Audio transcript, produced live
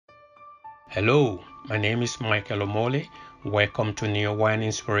Hello, my name is Michael Omole. Welcome to New Wine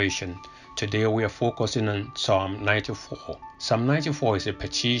Inspiration. Today we are focusing on Psalm 94. Psalm 94 is a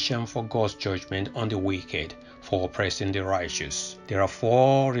petition for God's judgment on the wicked for oppressing the righteous. There are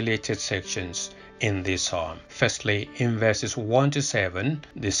four related sections in this psalm. Firstly, in verses 1 to 7,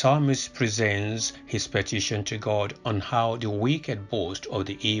 the psalmist presents his petition to God on how the wicked boast of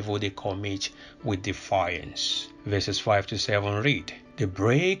the evil they commit with defiance. Verses 5 to 7 read, "They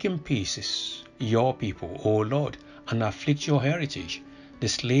break in pieces your people, O Lord, and afflict your heritage. They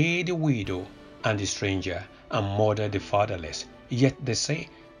slay the widow and the stranger, and murder the fatherless. Yet they say,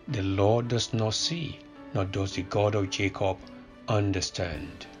 the Lord does not see, nor does the God of Jacob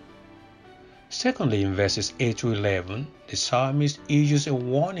understand." Secondly, in verses 8 to 11, the psalmist issues a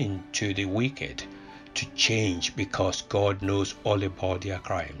warning to the wicked to change because God knows all about their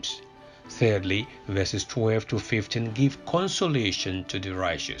crimes. Thirdly, verses 12 to 15 give consolation to the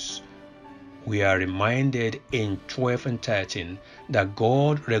righteous. We are reminded in 12 and 13 that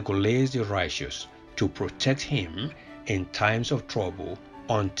God regulates the righteous to protect him in times of trouble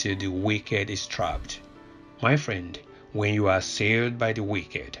until the wicked is trapped. My friend, when you are assailed by the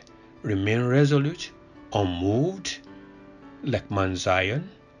wicked, remain resolute, unmoved, like Mount Zion,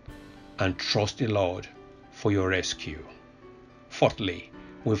 and trust the Lord for your rescue. Fourthly,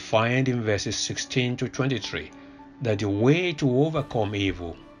 we find in verses 16 to 23 that the way to overcome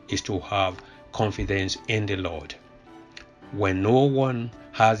evil is to have confidence in the Lord. When no one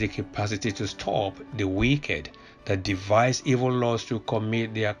has the capacity to stop the wicked that devise evil laws to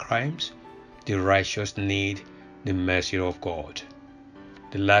commit their crimes, the righteous need the mercy of God.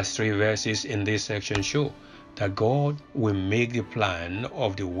 The last three verses in this section show that God will make the plan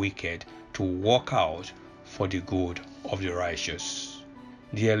of the wicked to work out for the good of the righteous.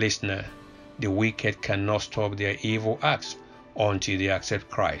 Dear listener, the wicked cannot stop their evil acts until they accept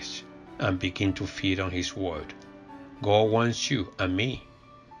Christ and begin to feed on His word. God wants you and me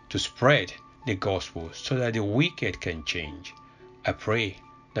to spread the gospel so that the wicked can change. I pray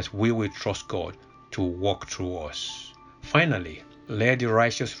that we will trust God to walk through us. Finally, let the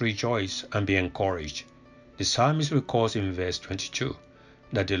righteous rejoice and be encouraged. The psalmist records in verse 22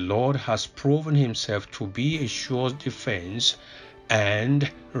 that the Lord has proven himself to be a sure defense and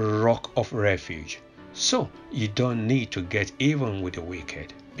rock of refuge. So you don't need to get even with the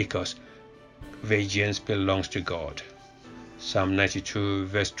wicked because vengeance belongs to God. Psalm 92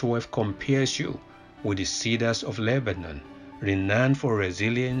 verse 12 compares you with the cedars of Lebanon, renowned for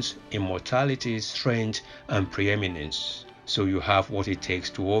resilience, immortality, strength, and preeminence. So you have what it takes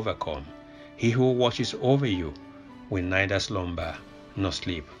to overcome. He who watches over you will neither slumber nor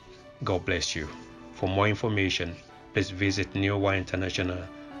sleep. God bless you. For more information, please visit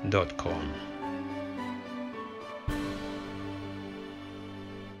newwineinternational.com.